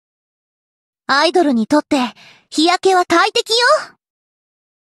アイドルにとって日焼けは大敵よ。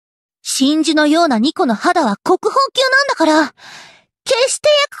真珠のようなニコの肌は国宝級なんだから、決して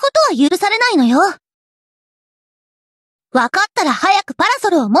焼くことは許されないのよ。わかったら早くパラソ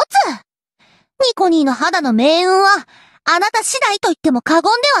ルを持つ。ニコニーの肌の命運は、あなた次第と言っても過言で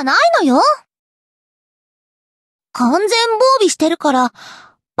はないのよ。完全防備してるから、パ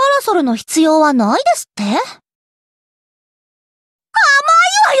ラソルの必要はないですって？甘いわ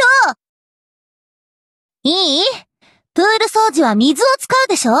よ！いい？プール掃除は水を使う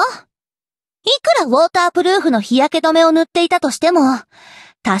でしょ？いくらウォータープルーフの日焼け止めを塗っていたとしても、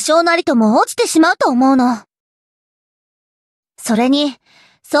多少なりとも落ちてしまうと思うの。それに、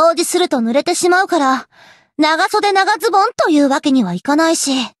掃除すると濡れてしまうから、長袖長ズボンというわけにはいかない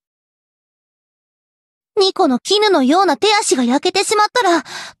し。ニコの絹のような手足が焼けてしまったら、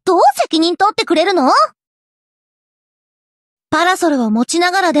どう責任取ってくれるの？パラソルを持ち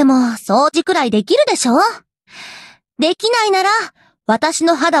ながらでも掃除くらいできるでしょ？できないなら、私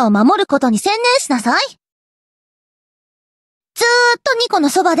の肌を守ることに専念しなさい。ずーっとニコの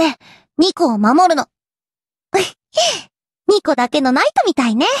そばで、ニコを守るの。ニコだけのナイトみた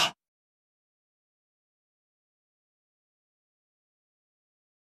いね。